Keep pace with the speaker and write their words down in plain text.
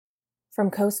From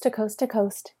coast to coast to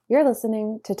coast, you're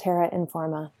listening to Terra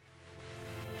Informa.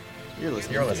 You're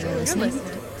listening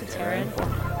to Terra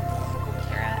Informa.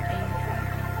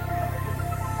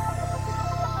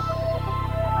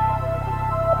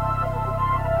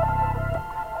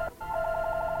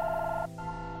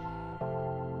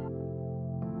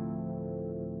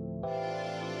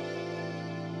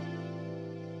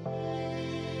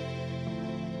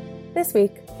 This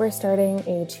week, we're starting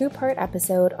a two-part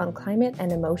episode on climate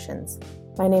and emotions.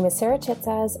 My name is Sarah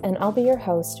Chitzaz, and I'll be your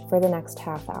host for the next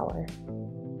half hour.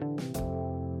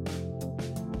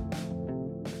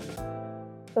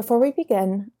 Before we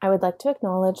begin, I would like to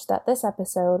acknowledge that this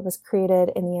episode was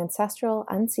created in the ancestral,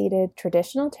 unceded,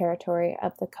 traditional territory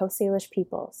of the Coast Salish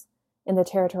peoples, in the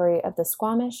territory of the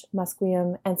Squamish,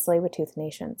 Musqueam, and Tsleil-Waututh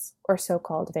nations, or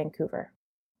so-called Vancouver.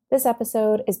 This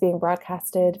episode is being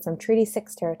broadcasted from Treaty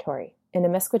 6 territory in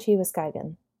Amiskwaci,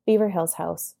 Waskagan, Beaver Hills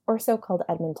House, or so-called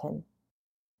Edmonton.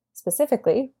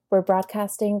 Specifically, we're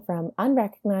broadcasting from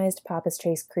unrecognized Papas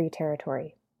Trace Cree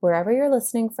territory. Wherever you're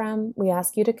listening from, we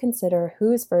ask you to consider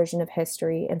whose version of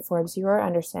history informs your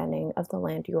understanding of the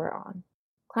land you are on.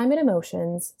 Climate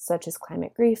emotions, such as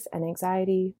climate grief and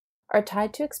anxiety, are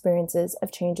tied to experiences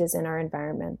of changes in our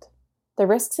environment. The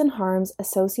risks and harms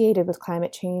associated with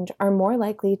climate change are more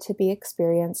likely to be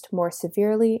experienced more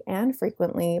severely and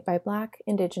frequently by Black,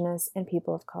 Indigenous, and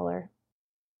people of color.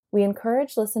 We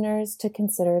encourage listeners to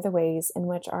consider the ways in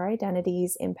which our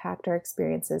identities impact our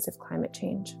experiences of climate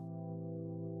change.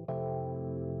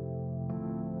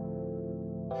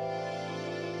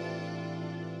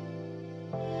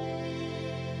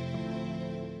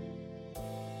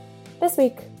 This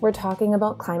week, we're talking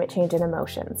about climate change and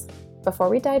emotions. Before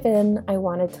we dive in, I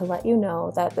wanted to let you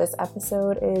know that this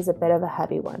episode is a bit of a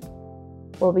heavy one.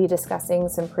 We'll be discussing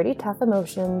some pretty tough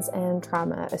emotions and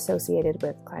trauma associated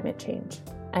with climate change.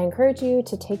 I encourage you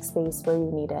to take space where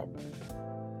you need it.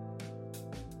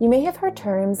 You may have heard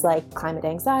terms like climate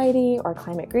anxiety or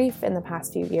climate grief in the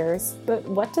past few years, but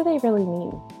what do they really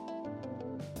mean?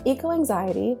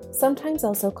 Eco-anxiety, sometimes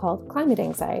also called climate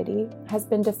anxiety, has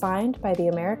been defined by the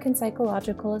American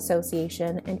Psychological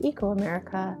Association and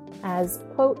Eco-America as,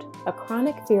 quote, a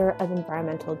chronic fear of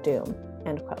environmental doom,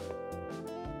 end quote.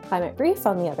 Climate grief,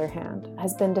 on the other hand,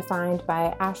 has been defined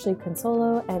by Ashley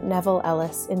Consolo and Neville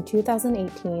Ellis in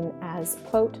 2018 as,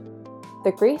 quote,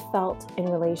 the grief felt in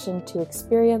relation to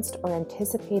experienced or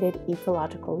anticipated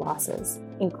ecological losses,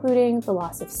 including the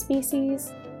loss of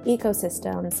species,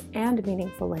 ecosystems, and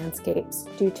meaningful landscapes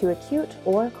due to acute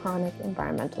or chronic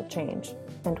environmental change,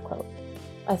 end quote.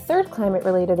 A third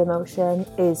climate-related emotion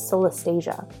is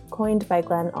solastalgia, coined by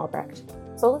Glenn Albrecht.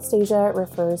 Solastalgia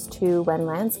refers to when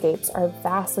landscapes are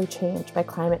vastly changed by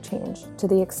climate change to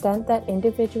the extent that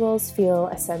individuals feel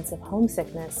a sense of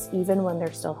homesickness even when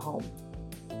they're still home.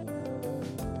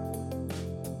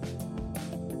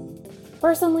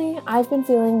 Personally, I've been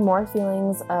feeling more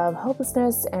feelings of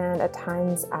hopelessness and at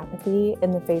times apathy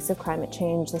in the face of climate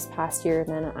change this past year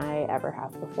than I ever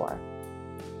have before.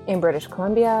 In British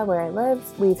Columbia, where I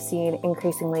live, we've seen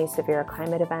increasingly severe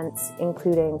climate events,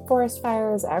 including forest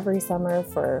fires every summer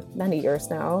for many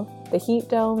years now, the heat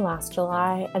dome last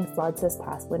July, and floods this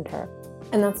past winter.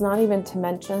 And that's not even to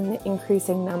mention the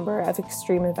increasing number of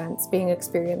extreme events being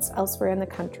experienced elsewhere in the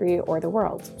country or the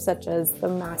world, such as the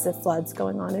massive floods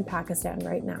going on in Pakistan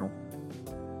right now.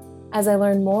 As I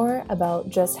learn more about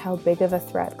just how big of a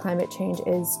threat climate change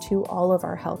is to all of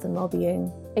our health and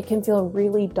well-being, it can feel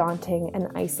really daunting and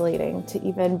isolating to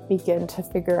even begin to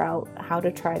figure out how to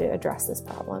try to address this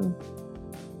problem.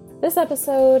 This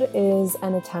episode is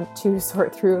an attempt to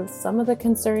sort through some of the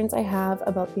concerns I have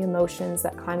about the emotions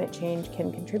that climate change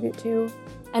can contribute to,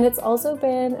 and it's also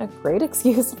been a great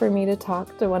excuse for me to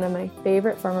talk to one of my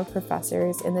favorite former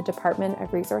professors in the Department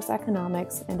of Resource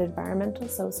Economics and Environmental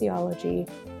Sociology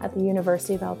at the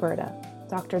University of Alberta,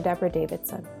 Dr. Deborah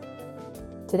Davidson.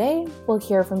 Today, we'll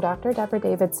hear from Dr. Deborah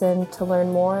Davidson to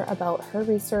learn more about her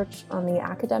research on the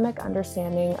academic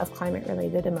understanding of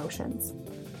climate-related emotions.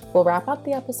 We'll wrap up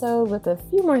the episode with a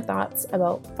few more thoughts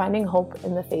about finding hope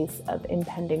in the face of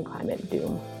impending climate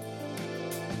doom.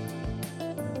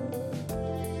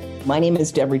 My name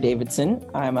is Deborah Davidson.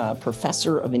 I'm a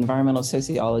professor of environmental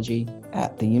sociology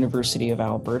at the University of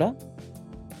Alberta.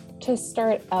 To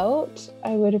start out,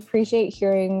 I would appreciate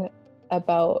hearing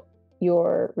about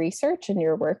your research and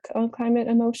your work on climate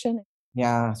emotion.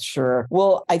 Yeah, sure.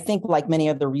 Well, I think like many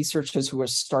other researchers who are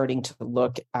starting to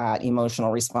look at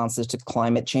emotional responses to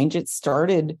climate change, it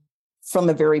started from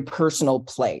a very personal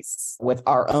place with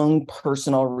our own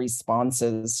personal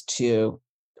responses to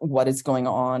what is going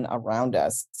on around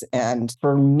us. And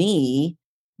for me,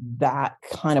 that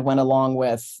kind of went along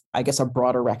with, I guess, a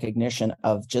broader recognition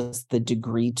of just the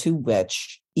degree to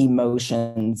which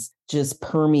emotions just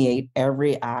permeate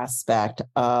every aspect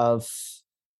of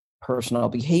personal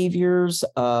behaviors,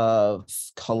 of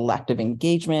collective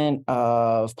engagement,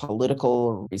 of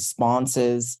political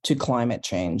responses to climate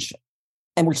change.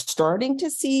 And we're starting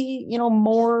to see,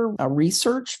 more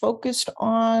research focused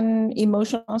on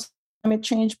emotional climate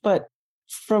change. But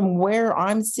from where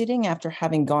I'm sitting after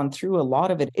having gone through a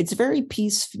lot of it, it's very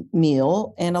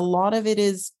piecemeal, and a lot of it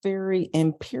is very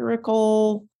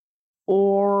empirical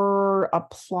or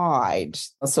applied.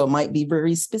 So it might be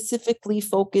very specifically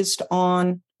focused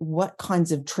on what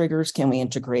kinds of triggers can we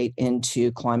integrate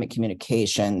into climate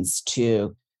communications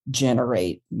to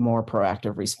generate more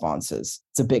proactive responses.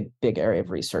 It's a big area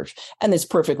of research, and it's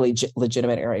perfectly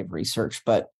legitimate area of research.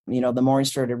 But, the more I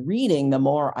started reading, the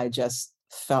more I just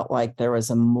felt like there was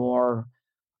a more,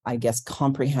 I guess,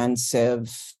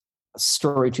 comprehensive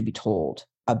story to be told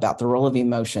about the role of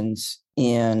emotions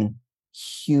in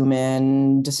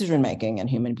human decision making and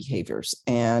human behaviors,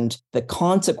 and the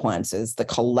consequences, the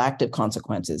collective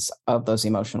consequences of those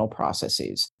emotional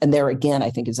processes. And there again, I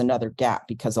think, is another gap,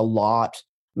 because the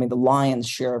lion's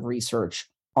share of research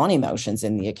on emotions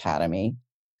in the academy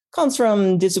comes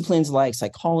from disciplines like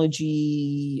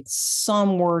psychology,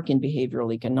 some work in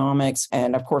behavioral economics,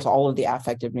 and of course, all of the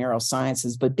affective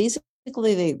neurosciences. But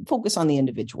basically, they focus on the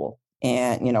individual.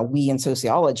 And, we in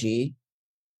sociology,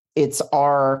 it's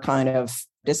our kind of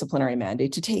disciplinary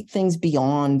mandate to take things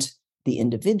beyond the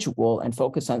individual and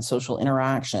focus on social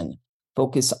interaction,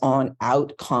 focus on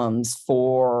outcomes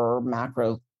for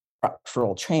macro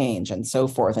structural change and so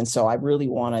forth. And so I really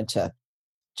wanted to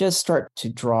just start to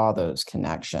draw those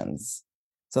connections.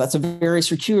 So that's a very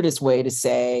circuitous way to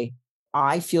say,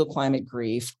 I feel climate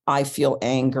grief, I feel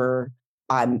anger,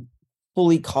 I'm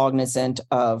fully cognizant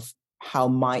of how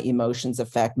my emotions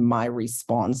affect my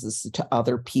responses to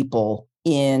other people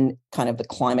in kind of the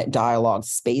climate dialogue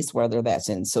space, whether that's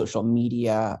in social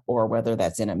media or whether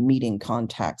that's in a meeting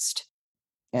context.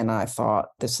 And I thought,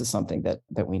 this is something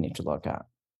that we need to look at.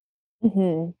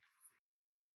 Mm-hmm.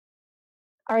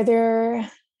 Are there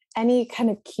any kind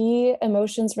of key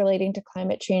emotions relating to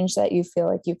climate change that you feel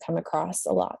like you come across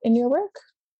a lot in your work?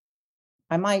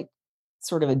 I might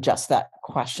sort of adjust that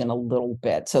question a little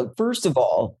bit. So first of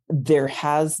all, there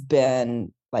has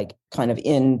been, like, kind of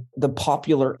in the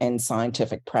popular and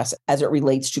scientific press, as it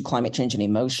relates to climate change and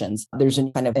emotions, there's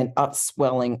a kind of an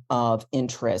upswelling of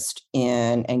interest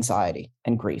in anxiety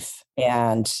and grief,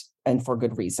 and for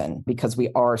good reason, because we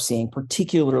are seeing,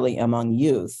 particularly among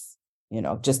youth,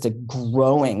 just a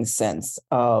growing sense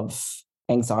of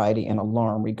anxiety and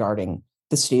alarm regarding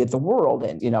the state of the world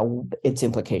and, its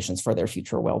implications for their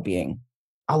future well-being.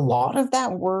 A lot of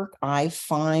that work, I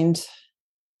find,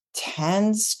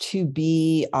 tends to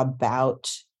be about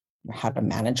how to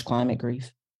manage climate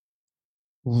grief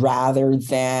rather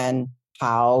than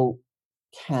how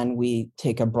can we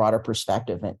take a broader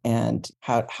perspective and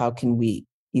how can we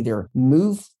either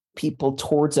move people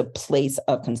towards a place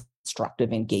of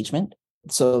constructive engagement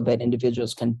so that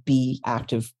individuals can be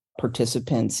active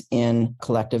participants in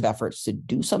collective efforts to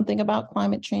do something about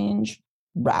climate change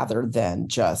rather than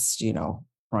just,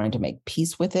 trying to make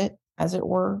peace with it, as it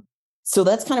were. So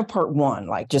that's kind of part one,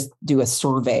 like just do a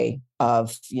survey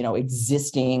of,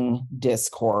 existing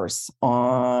discourse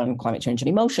on climate change and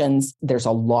emotions. There's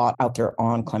a lot out there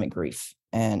on climate grief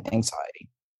and anxiety.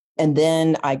 And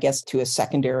then I guess to a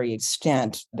secondary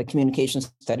extent, the communication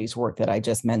studies work that I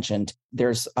just mentioned,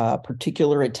 there's a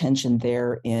particular attention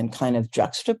there in kind of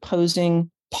juxtaposing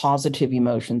positive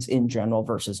emotions in general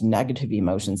versus negative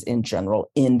emotions in general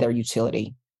in their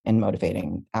utility and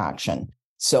motivating action.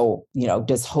 So,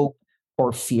 does hope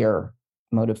or fear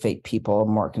motivate people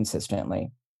more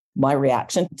consistently? My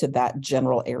reaction to that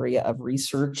general area of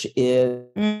research is,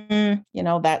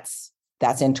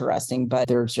 that's interesting, but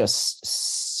there's just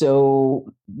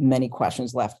so many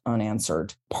questions left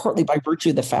unanswered, partly by virtue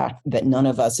of the fact that none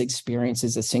of us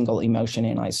experiences a single emotion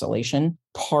in isolation.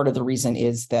 Part of the reason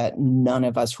is that none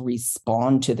of us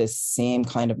respond to the same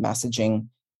kind of messaging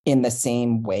in the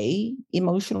same way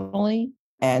emotionally.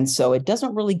 And so it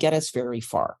doesn't really get us very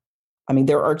far. I mean,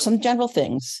 there are some general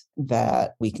things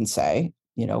that we can say,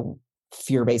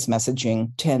 fear-based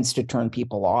messaging tends to turn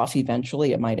people off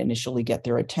eventually. It might initially get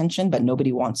their attention, but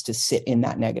nobody wants to sit in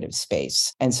that negative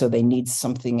space. And so they need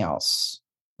something else.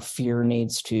 Fear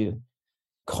needs to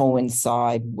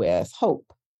coincide with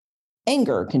hope.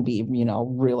 Anger can be,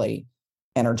 really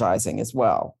energizing as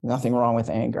well. Nothing wrong with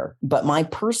anger. But my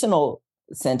personal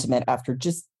sentiment after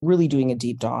just really doing a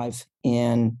deep dive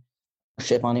in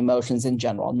on emotions in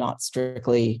general, not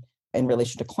strictly in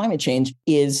relation to climate change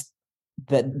is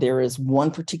that there is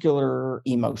one particular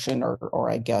emotion or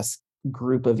I guess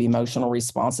group of emotional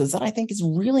responses that I think is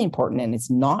really important and it's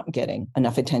not getting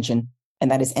enough attention, and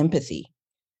that is empathy.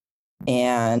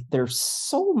 And there's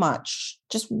so much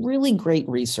just really great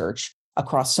research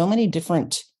across so many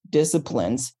different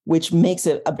disciplines, which makes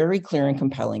it a very clear and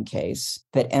compelling case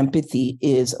that empathy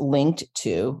is linked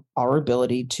to our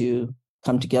ability to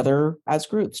come together as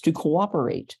groups, to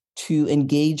cooperate, to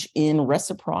engage in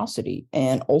reciprocity,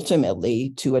 and ultimately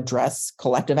to address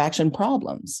collective action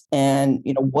problems. And,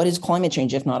 what is climate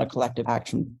change if not a collective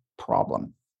action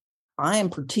problem? I am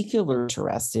particularly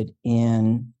interested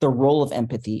in the role of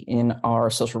empathy in our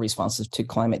social responses to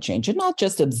climate change, and not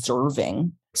just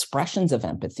observing expressions of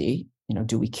empathy.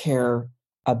 Do we care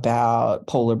about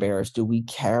polar bears? Do we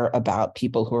care about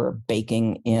people who are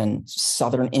baking in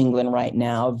southern England right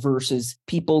now versus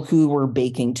people who were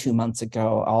baking 2 months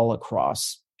ago all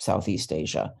across Southeast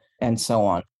Asia and so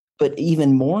on? But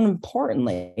even more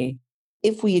importantly,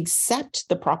 if we accept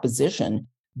the proposition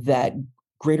that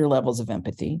greater levels of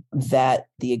empathy, that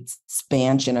the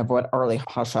expansion of what Arlie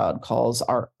Hochschild calls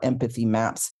our empathy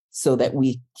maps, so that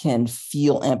we can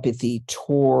feel empathy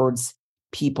towards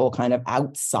people kind of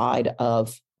outside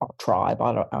of our tribe,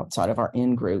 outside of our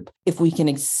in-group. If we can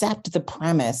accept the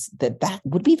premise that that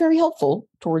would be very helpful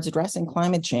towards addressing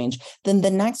climate change, then the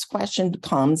next question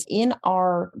comes in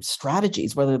our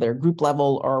strategies, whether they're group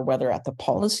level or whether at the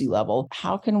policy level,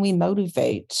 how can we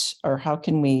motivate or how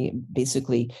can we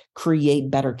basically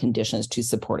create better conditions to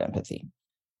support empathy?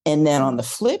 And then on the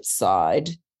flip side,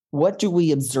 what do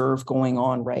we observe going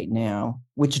on right now,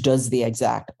 which does the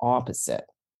exact opposite?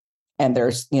 And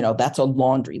there's, that's a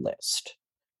laundry list,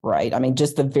 right? I mean,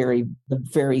 just the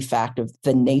very fact of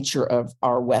the nature of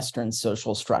our Western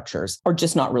social structures are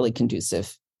just not really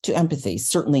conducive to empathy,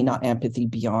 certainly not empathy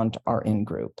beyond our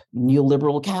in-group.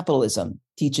 Neoliberal capitalism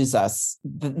teaches us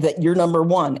that you're number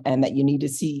one and that you need to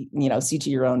see to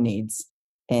your own needs,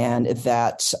 and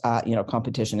that,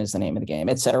 competition is the name of the game,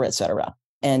 et cetera, et cetera.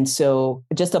 And so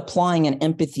just applying an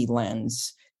empathy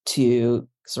lens to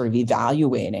sort of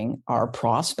evaluating our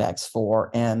prospects for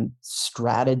and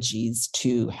strategies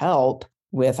to help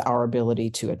with our ability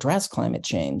to address climate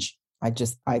change,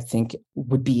 I think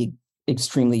would be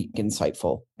extremely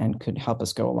insightful and could help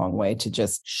us go a long way to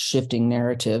just shifting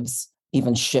narratives,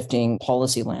 even shifting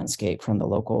policy landscape from the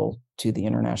local to the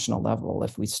international level.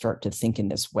 If we start to think in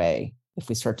this way, if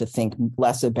we start to think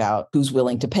less about who's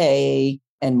willing to pay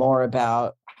and more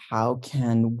about how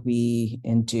can we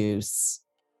induce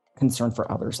concern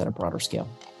for others at a broader scale.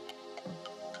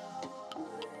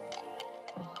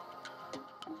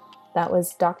 That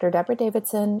was Dr. Deborah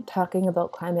Davidson talking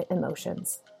about climate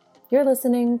emotions. You're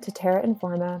listening to Terra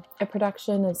Informa, a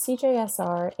production of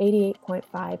CJSR 88.5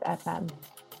 FM.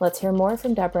 Let's hear more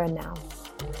from Deborah now.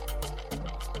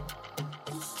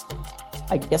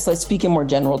 I guess let's speak in more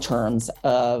general terms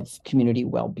of community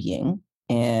well-being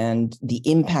and the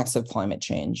impacts of climate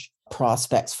change,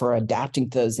 prospects for adapting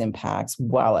to those impacts,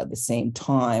 while at the same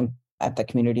time at the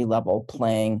community level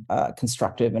playing a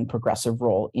constructive and progressive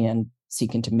role in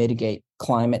seeking to mitigate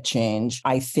climate change.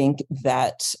 I think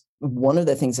that one of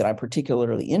the things that I'm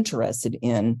particularly interested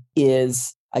in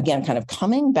is, again, kind of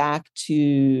coming back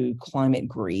to climate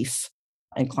grief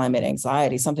and climate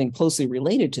anxiety. Something closely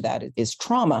related to that is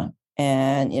trauma.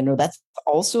 And, that's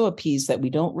also a piece that we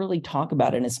don't really talk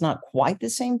about. And it's not quite the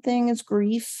same thing as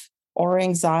grief or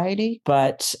anxiety,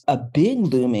 but a big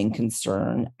looming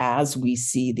concern as we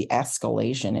see the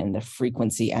escalation in the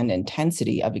frequency and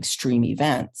intensity of extreme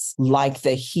events, like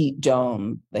the heat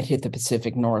dome that hit the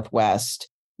Pacific Northwest,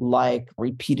 like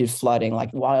repeated flooding,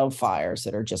 like wildfires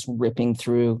that are just ripping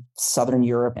through Southern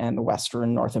Europe and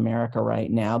Western North America right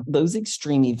now. Those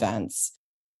extreme events,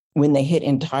 when they hit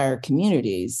entire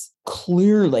communities,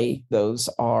 clearly those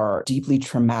are deeply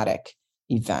traumatic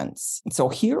events. So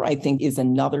here, I think, is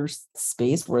another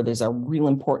space where there's a real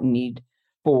important need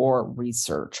for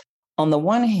research. On the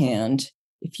one hand,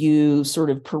 if you sort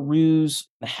of peruse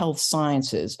the health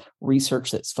sciences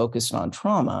research that's focused on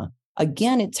trauma,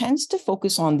 again, it tends to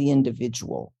focus on the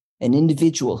individual, an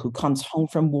individual who comes home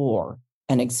from war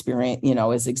and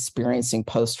is experiencing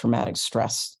post-traumatic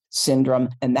stress syndrome,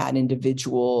 and that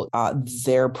individual,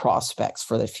 their prospects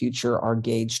for the future are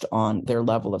gauged on their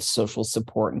level of social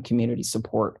support and community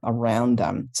support around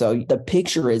them. So the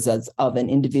picture is as of an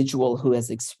individual who has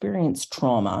experienced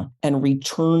trauma and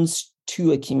returns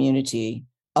to a community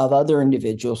of other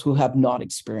individuals who have not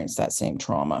experienced that same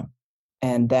trauma.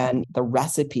 And then the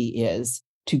recipe is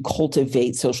to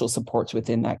cultivate social supports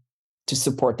within that to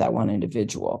support that one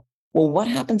individual. Well, what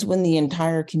happens when the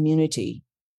entire community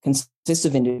consists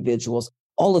of individuals,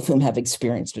 all of whom have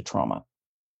experienced a trauma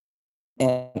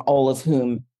and all of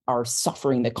whom are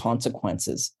suffering the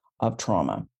consequences of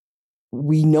trauma.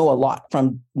 We know a lot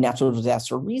from natural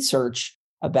disaster research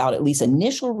about at least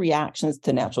initial reactions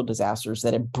to natural disasters,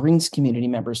 that it brings community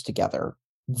members together,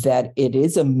 that it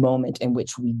is a moment in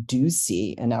which we do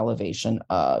see an elevation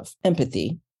of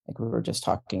empathy, like we were just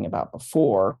talking about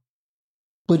before,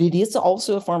 but it is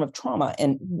also a form of trauma.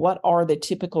 And what are the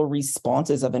typical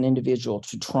responses of an individual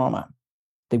to trauma?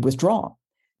 They withdraw.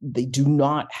 They do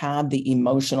not have the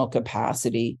emotional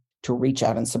capacity to reach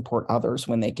out and support others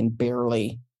when they can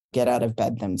barely get out of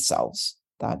bed themselves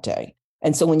that day.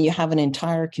 And so when you have an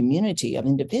entire community of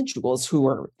individuals who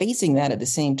are facing that at the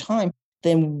same time,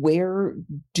 then where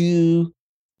do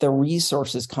the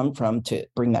resources come from to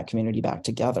bring that community back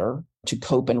together, to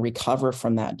cope and recover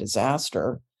from that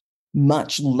disaster,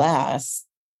 much less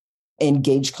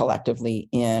engage collectively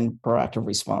in proactive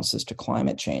responses to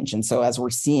climate change? And so as we're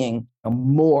seeing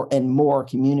more and more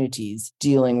communities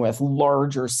dealing with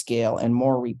larger scale and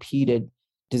more repeated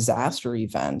disaster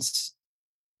events,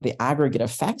 the aggregate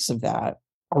effects of that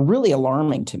are really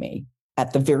alarming to me,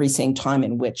 at the very same time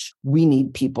in which we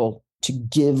need people to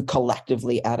give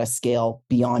collectively at a scale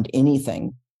beyond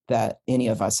anything that any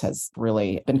of us has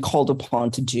really been called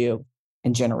upon to do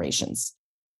in generations.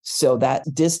 So that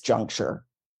disjuncture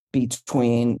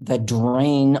between the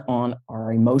drain on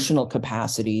our emotional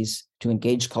capacities to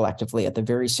engage collectively at the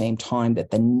very same time that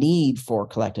the need for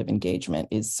collective engagement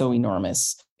is so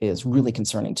enormous is really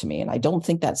concerning to me. And I don't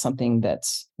think that's something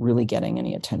that's really getting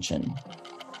any attention.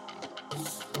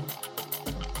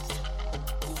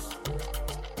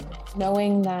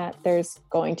 Knowing that there's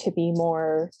going to be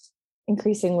more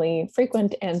increasingly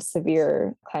frequent and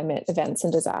severe climate events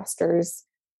and disasters,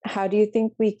 how do you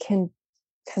think we can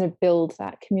kind of build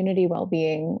that community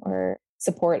well-being or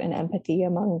support and empathy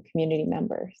among community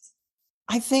members?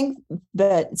 I think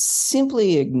that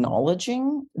simply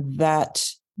acknowledging that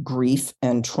grief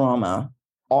and trauma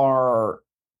are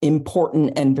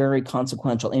important and very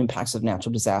consequential impacts of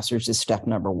natural disasters is step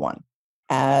number one.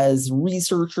 As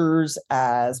researchers,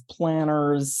 as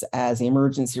planners, as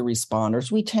emergency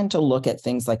responders, we tend to look at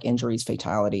things like injuries,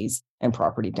 fatalities, and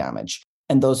property damage.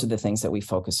 And those are the things that we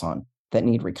focus on that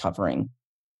need recovering.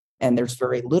 And there's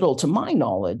very little, to my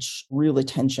knowledge, real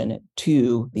attention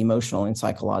to the emotional and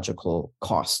psychological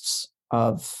costs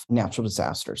of natural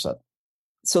disasters.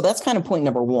 So that's kind of point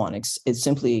number one. It's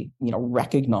simply,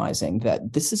 recognizing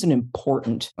that this is an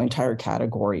important entire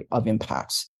category of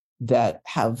impacts that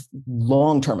have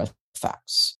long-term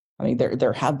effects. I mean,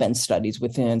 there have been studies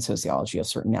within sociology of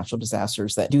certain natural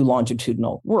disasters that do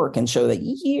longitudinal work and show that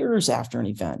years after an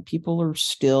event, people are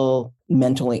still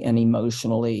mentally and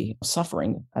emotionally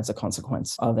suffering as a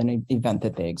consequence of an event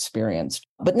that they experienced.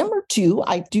 But number two,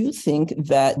 I do think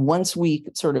that once we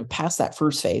sort of pass that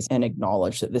first phase and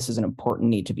acknowledge that this is an important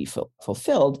need to be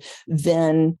fulfilled,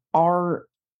 then our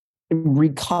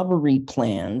recovery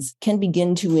plans can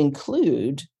begin to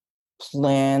include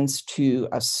plans to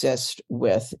assist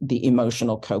with the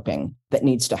emotional coping that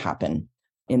needs to happen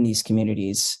in these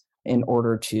communities in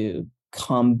order to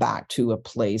come back to a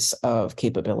place of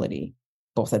capability,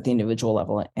 both at the individual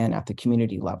level and at the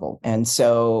community level. And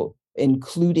so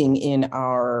including in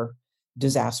our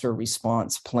disaster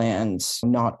response plans,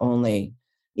 not only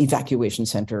evacuation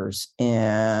centers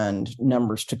and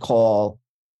numbers to call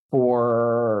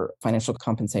for financial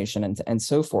compensation and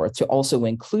so forth, to also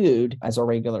include as a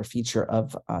regular feature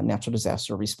of natural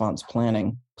disaster response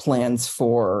planning, plans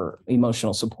for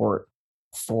emotional support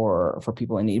for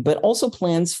people in need, but also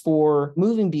plans for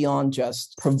moving beyond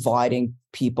just providing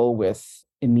people with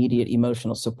immediate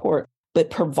emotional support, but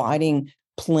providing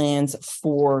plans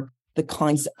for the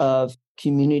kinds of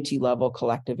community level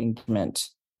collective engagement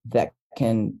that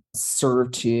can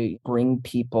serve to bring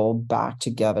people back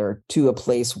together to a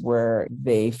place where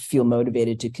they feel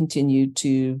motivated to continue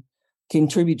to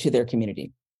contribute to their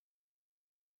community.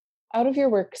 Out of your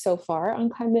work so far on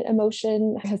climate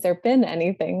emotion, has there been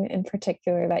anything in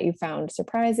particular that you found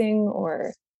surprising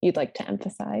or you'd like to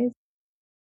emphasize?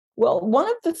 Well, one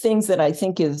of the things that I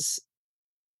think is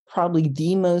probably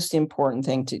the most important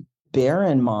thing to bear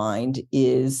in mind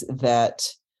is that,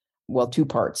 well, two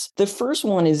parts. The first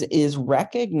one is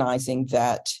recognizing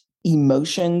that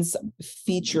emotions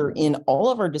feature in all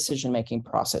of our decision-making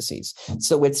processes.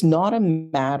 So it's not a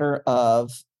matter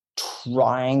of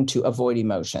trying to avoid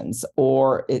emotions,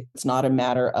 or it's not a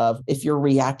matter of if you're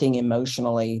reacting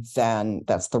emotionally, then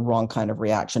that's the wrong kind of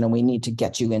reaction. And we need to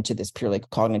get you into this purely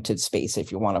cognitive space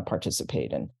if you want to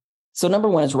participate in. So number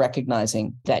one is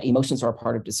recognizing that emotions are a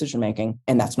part of decision-making,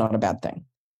 and that's not a bad thing.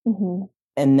 Mm-hmm.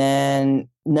 And then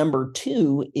Number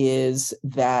two is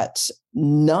that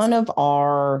none of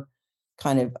our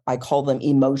I call them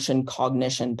emotion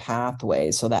cognition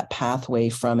pathways. So that pathway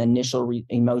from initial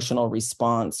emotional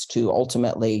response to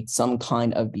ultimately some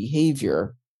kind of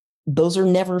behavior, those are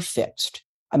never fixed.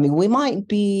 I mean, we might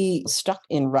be stuck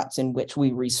in ruts in which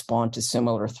we respond to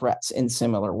similar threats in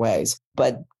similar ways,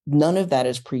 but none of that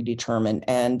is predetermined.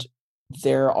 And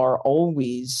there are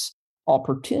always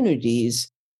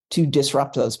opportunities to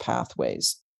disrupt those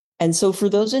pathways. And so for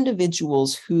those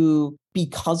individuals who,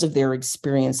 because of their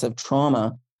experience of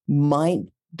trauma, might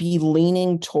be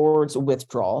leaning towards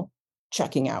withdrawal,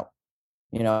 checking out,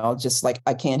 just like,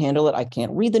 I can't handle it. I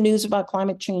can't read the news about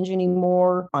climate change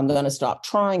anymore. I'm going to stop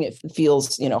trying. It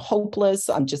feels, hopeless.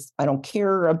 I don't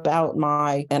care about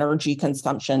my energy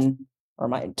consumption or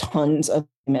my tons of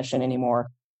emission anymore.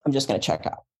 I'm just going to check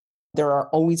out. There are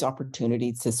always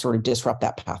opportunities to sort of disrupt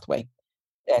that pathway.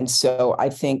 And so I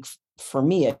think for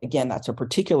me, again, that's a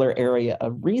particular area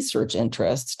of research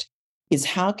interest, is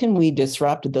how can we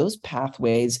disrupt those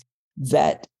pathways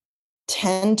that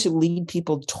tend to lead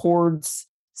people towards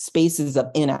spaces of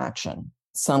inaction,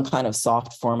 some kind of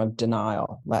soft form of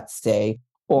denial, let's say,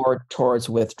 or towards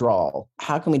withdrawal.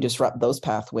 How can we disrupt those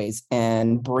pathways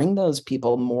and bring those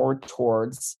people more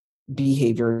towards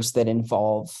behaviors that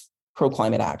involve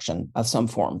pro-climate action of some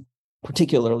form,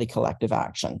 particularly collective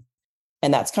action?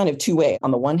 And that's kind of two-way.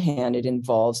 On the one hand, it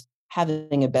involves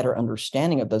having a better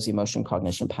understanding of those emotion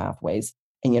cognition pathways.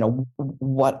 And,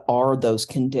 what are those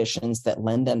conditions that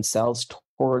lend themselves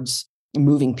towards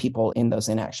moving people in those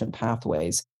inaction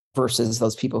pathways versus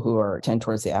those people who tend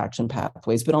towards the action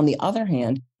pathways. But on the other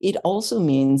hand, it also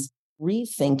means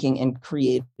rethinking in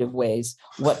creative ways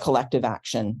what collective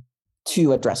action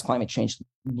to address climate change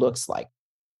looks like.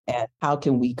 And how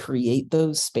can we create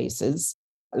those spaces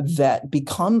that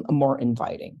become more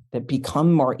inviting, that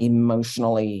become more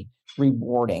emotionally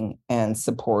rewarding and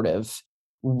supportive,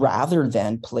 rather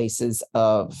than places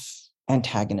of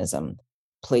antagonism,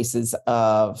 places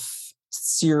of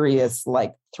serious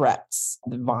threats,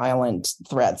 violent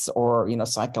threats, or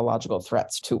psychological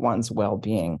threats to one's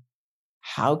well-being.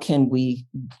 How can we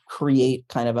create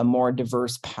kind of a more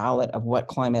diverse palette of what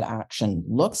climate action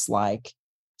looks like,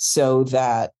 so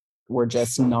that we're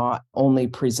just not only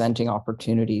presenting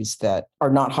opportunities that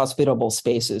are not hospitable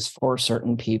spaces for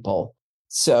certain people?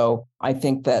 So I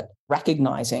think that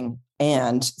recognizing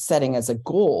and setting as a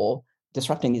goal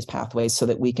disrupting these pathways so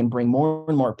that we can bring more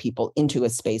and more people into a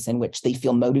space in which they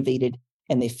feel motivated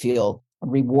and they feel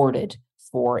rewarded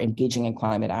for engaging in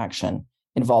climate action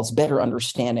involves better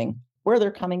understanding where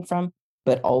they're coming from,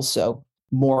 but also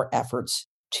more efforts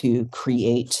to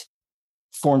create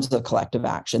forms of collective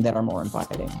action that are more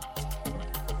inviting.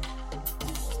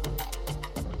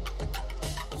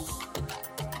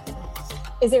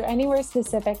 Is there anywhere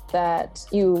specific that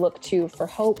you look to for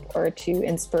hope or to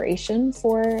inspiration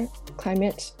for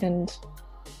climate and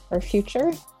our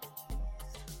future?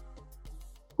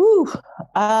 Whew.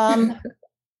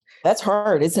 That's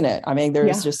hard, isn't it? I mean,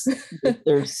 there's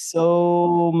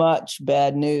so much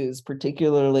bad news,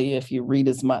 particularly if you read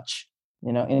as much,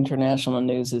 international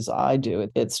news as I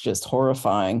do. It's just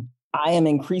horrifying. I am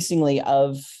increasingly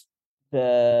of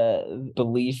the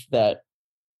belief that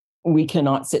we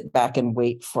cannot sit back and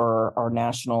wait for our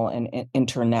national and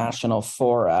international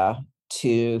fora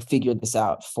to figure this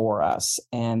out for us.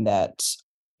 And that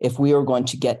if we are going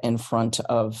to get in front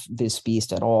of this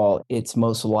beast at all, it's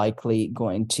most likely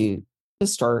going to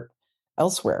start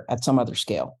elsewhere at some other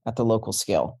scale, at the local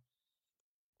scale.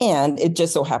 And it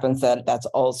just so happens that that's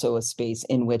also a space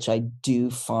in which I do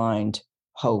find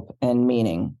hope and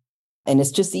meaning. And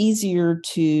it's just easier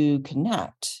to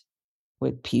connect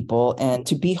with people and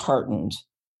to be heartened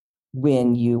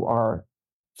when you are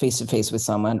face to face with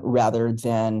someone, rather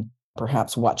than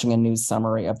perhaps watching a news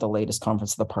summary of the latest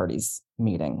conference of the parties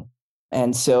meeting.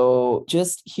 And so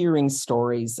just hearing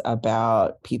stories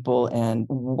about people and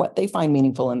what they find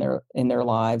meaningful in their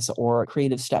lives, or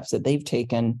creative steps that they've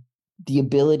taken, the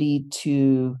ability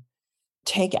to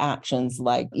take actions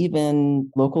like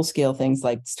even local scale things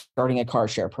like starting a car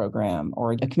share program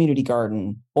or a community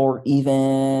garden or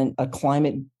even a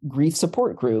climate grief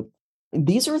support group.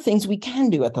 These are things we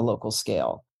can do at the local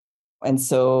scale. And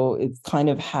so it kind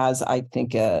of has, I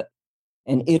think, an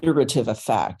iterative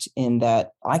effect in that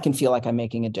I can feel like I'm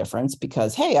making a difference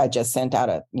because, hey, I just sent out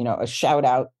a shout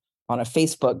out on a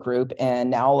Facebook group, and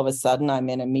now all of a sudden I'm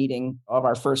in a meeting of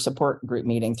our first support group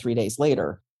meeting 3 days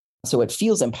later. So it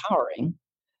feels empowering.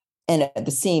 And at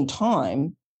the same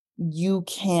time, you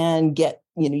can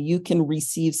you can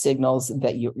receive signals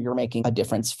that you're making a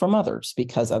difference from others,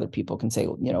 because other people can say,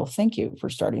 thank you for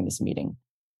starting this meeting.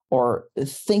 or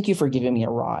thank you for giving me a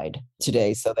ride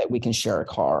today so that we can share a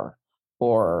car,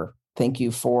 or thank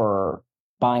you for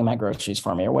buying my groceries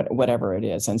for me, or whatever it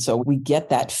is. And so we get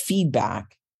that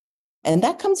feedback. And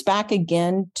that comes back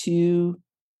again to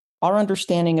our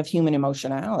understanding of human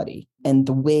emotionality and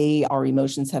the way our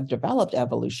emotions have developed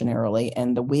evolutionarily,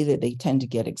 and the way that they tend to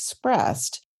get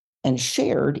expressed and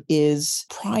shared is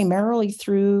primarily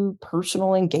through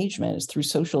personal engagement, is through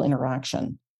social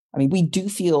interaction. I mean, we do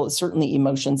feel certainly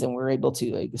emotions, and we're able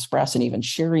to express and even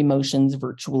share emotions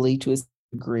virtually to a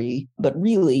degree, but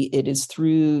really it is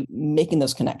through making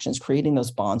those connections, creating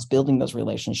those bonds, building those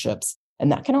relationships.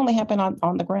 And that can only happen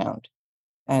on the ground.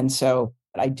 And so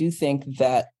I do think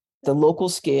that the local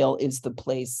scale is the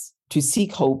place to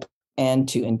seek hope and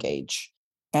to engage.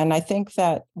 And I think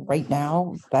that right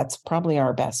now, that's probably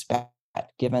our best bet,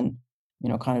 given,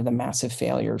 kind of the massive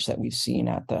failures that we've seen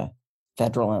at the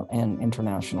federal and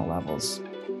international levels.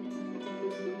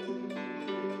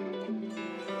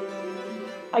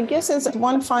 I guess as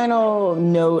one final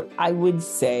note, I would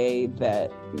say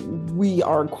that we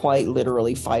are quite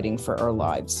literally fighting for our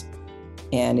lives.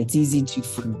 And it's easy to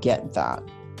forget that.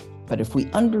 But if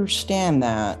we understand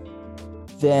that,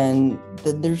 then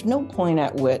there's no point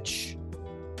at which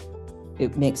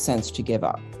it makes sense to give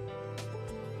up,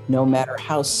 no matter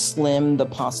how slim the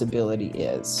possibility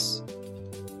is.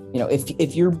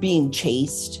 If you're being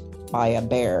chased by a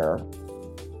bear,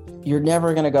 you're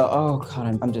never going to go, oh,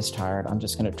 God, I'm just tired. I'm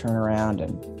just going to turn around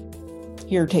and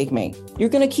here, take me. You're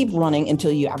going to keep running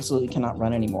until you absolutely cannot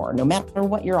run anymore, no matter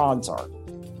what your odds are.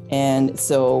 And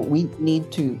so we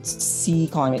need to see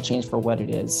climate change for what it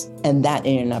is. And that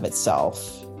in and of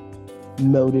itself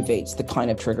motivates the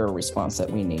kind of trigger response that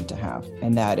we need to have.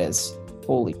 And that is,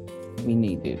 we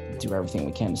need to do everything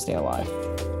we can to stay alive.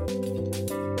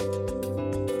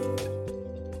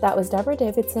 That was Deborah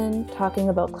Davidson talking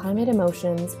about climate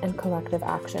emotions and collective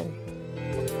action.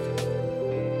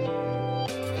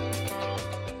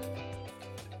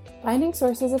 Finding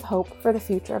sources of hope for the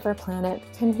future of our planet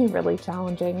can be really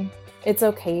challenging. It's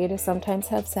okay to sometimes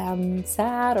have some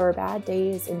sad or bad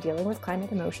days in dealing with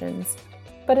climate emotions,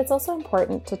 but it's also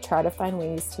important to try to find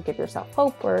ways to give yourself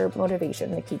hope or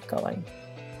motivation to keep going.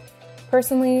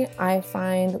 Personally, I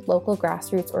find local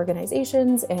grassroots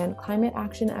organizations and climate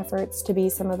action efforts to be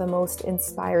some of the most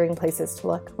inspiring places to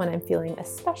look when I'm feeling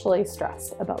especially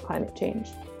stressed about climate change.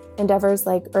 Endeavors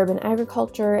like urban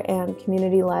agriculture and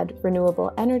community-led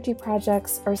renewable energy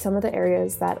projects are some of the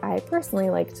areas that I personally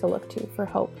like to look to for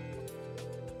hope.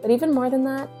 But even more than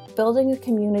that, building a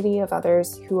community of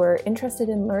others who are interested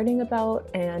in learning about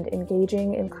and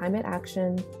engaging in climate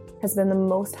action has been the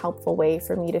most helpful way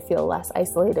for me to feel less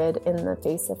isolated in the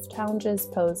face of challenges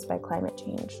posed by climate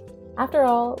change. After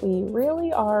all, we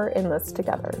really are in this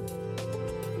together.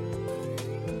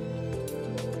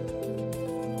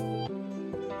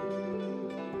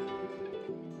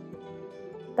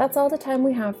 That's all the time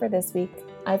we have for this week.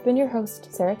 I've been your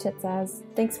host, Sarah Chitzaz.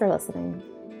 Thanks for listening.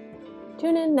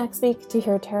 Tune in next week to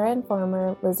hear Terra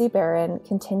Informer Lizzie Barron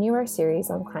continue our series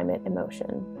on climate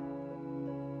emotion.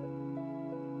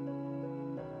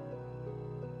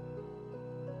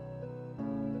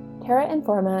 Terra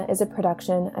Informa is a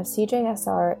production of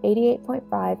CJSR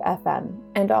 88.5 FM,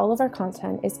 and all of our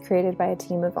content is created by a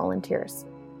team of volunteers.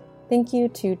 Thank you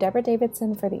to Deborah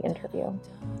Davidson for the interview.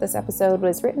 This episode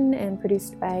was written and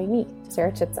produced by me,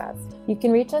 Sarah Chitzaz. You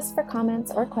can reach us for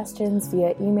comments or questions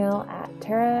via email at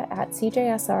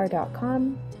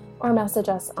terra@cjsr.com or message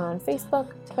us on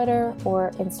Facebook, Twitter,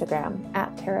 or Instagram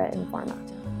at Terra Informa.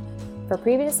 For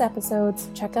previous episodes,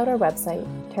 check out our website,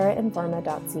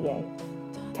 terrainforma.ca.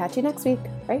 Catch you next week,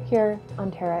 right here on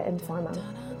Terra Informa.